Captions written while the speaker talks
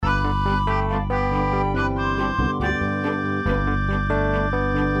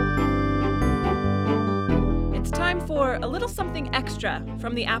for a little something extra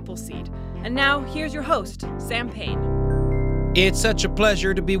from the Appleseed. And now, here's your host, Sam Payne. It's such a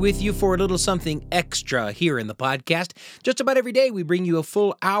pleasure to be with you for a little something extra here in the podcast. Just about every day we bring you a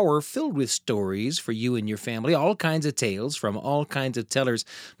full hour filled with stories for you and your family, all kinds of tales from all kinds of tellers.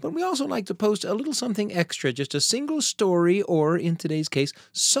 But we also like to post a little something extra, just a single story or, in today's case,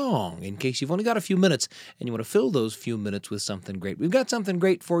 song, in case you've only got a few minutes and you want to fill those few minutes with something great. We've got something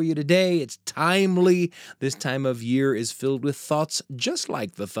great for you today. It's timely. This time of year is filled with thoughts just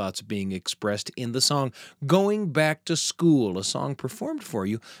like the thoughts being expressed in the song Going Back to School, a song performed for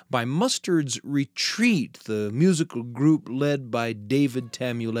you by Mustard's Retreat, the musical group led by David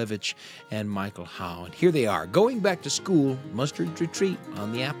Tamulevich and Michael Hough. And here they are, Going Back to School, Mustard's Retreat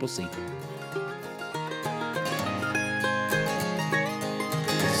on the Appleseed.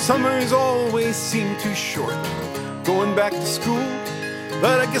 Summers always seem too short, going back to school,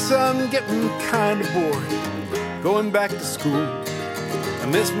 but I guess I'm getting kind of bored, going back to school. I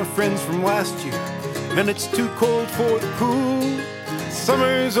miss my friends from last year, and it's too cold for the pool.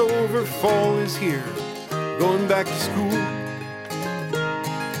 Summer's over, fall is here, going back to school.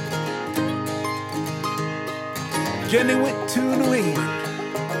 Jenny went to New England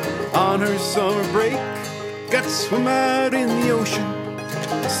on her summer break, got to swim out in the ocean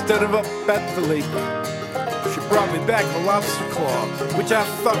instead of up at the lake. She brought me back a lobster claw, which I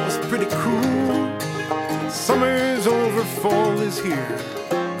thought was pretty cool. Summer's over, fall is here,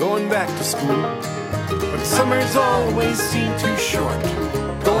 going back to school. But summers always seem too short,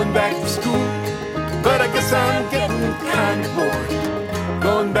 going back to school. But I guess I'm getting kind of bored,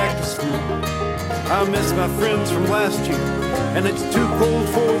 going back to school. I miss my friends from last year, and it's too cold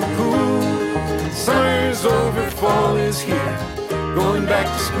for the pool. Summer's over, fall is here, going back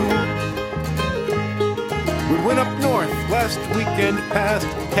to school. We went up north last weekend past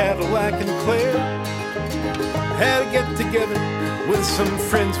Cadillac and Claire. Had a get-together with some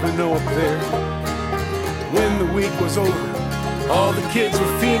friends we know up there. When the week was over, all the kids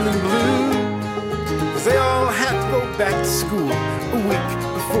were feeling blue, 'cause they all had to go back to school a week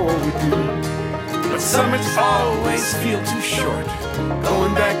before we do. But summers always feel too short,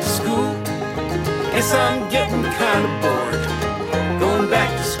 going back to school. Guess I'm getting kind of bored, going back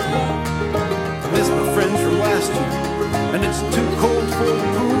to school. I miss my friends from last year, and it's too cold for the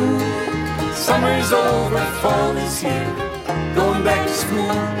pool. Summer's over, fall is here, going back to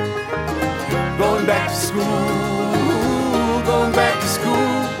school. Going back to school, going back to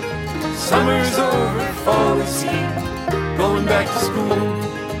school. Summer's over, fall is here, going back to school.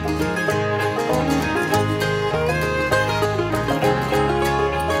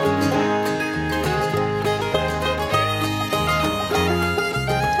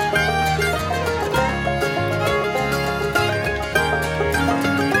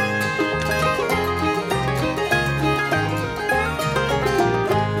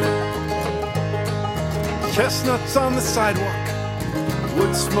 Chestnuts on the sidewalk,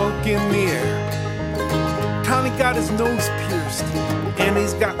 wood smoke in the air. Tommy got his nose pierced, and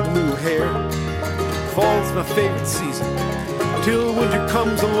he's got blue hair. Fall's my favorite season, till winter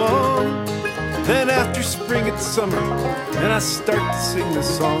comes along. Then after spring it's summer, and I start to sing this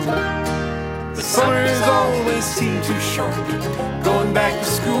song. The summers always seem too short, going back to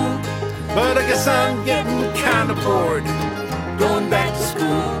school. But I guess I'm getting kinda bored, going back to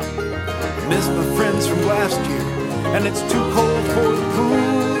school. Miss my friends from last year, and it's too cold for the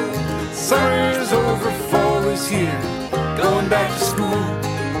pool. Summer's over, fall is here, going back to school.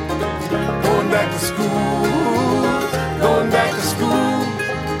 Going back to school, going back to school.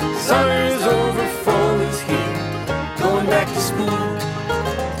 Summer's over, fall is here, going back to school.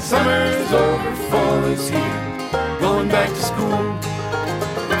 Summer's over, fall is here, going back to school.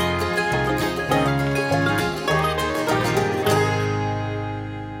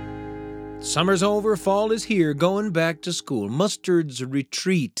 Summer's over, fall is here, going back to school. Mustard's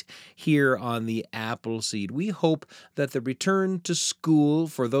Retreat here on the Appleseed. We hope that the return to school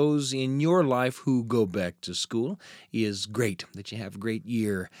for those in your life who go back to school is great, that you have a great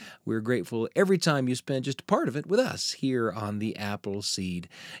year. We're grateful every time you spend just a part of it with us here on the Appleseed.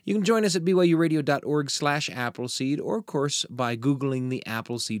 You can join us at byuradio.org/Appleseed or, of course, by Googling the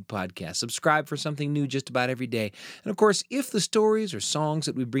Appleseed Podcast. Subscribe for something new just about every day. And, of course, if the stories or songs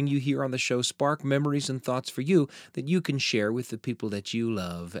that we bring you here on the show spark memories and thoughts for you that you can share with the people that you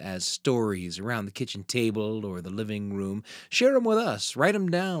love as stories around the kitchen table or the living room, share them with us. Write them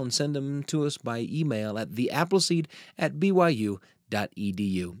down. Send them to us by email at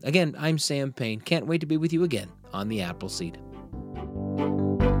theappleseed@byu.edu. Again, I'm Sam Payne. Can't wait to be with you again on the Appleseed.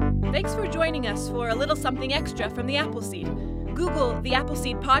 Thanks for joining us for a little something extra from the Appleseed. Google the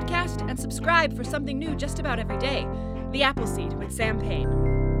Appleseed Podcast and subscribe for something new just about every day. The Appleseed with Sam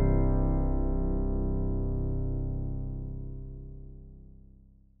Payne.